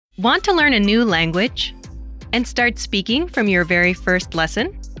Want to learn a new language and start speaking from your very first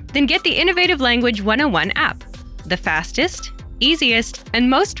lesson? Then get the Innovative Language 101 app, the fastest, easiest, and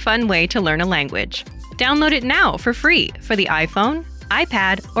most fun way to learn a language. Download it now for free for the iPhone,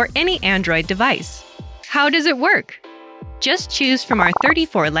 iPad, or any Android device. How does it work? Just choose from our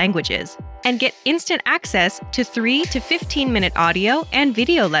 34 languages and get instant access to 3 to 15-minute audio and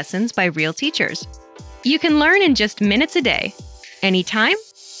video lessons by real teachers. You can learn in just minutes a day, anytime,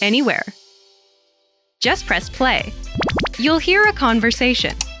 anywhere. Just press play. You'll hear a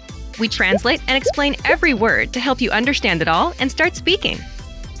conversation. We translate and explain every word to help you understand it all and start speaking.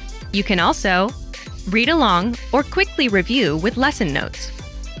 You can also read along or quickly review with lesson notes.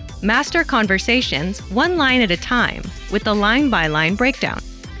 Master conversations one line at a time with the line-by-line breakdown.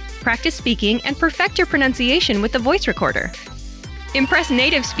 Practice speaking and perfect your pronunciation with the voice recorder. Impress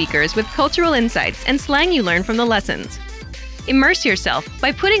native speakers with cultural insights and slang you learn from the lessons. Immerse yourself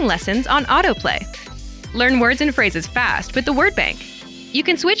by putting lessons on autoplay. Learn words and phrases fast with the word bank. You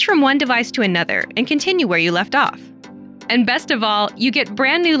can switch from one device to another and continue where you left off. And best of all, you get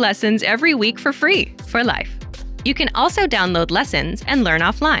brand new lessons every week for free, for life. You can also download lessons and learn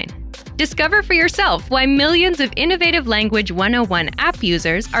offline. Discover for yourself why millions of Innovative Language 101 app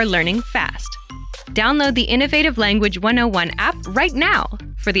users are learning fast. Download the Innovative Language 101 app right now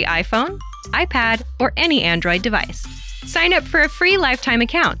for the iPhone, iPad, or any Android device. Sign up for a free lifetime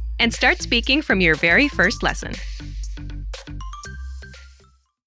account and start speaking from your very first lesson.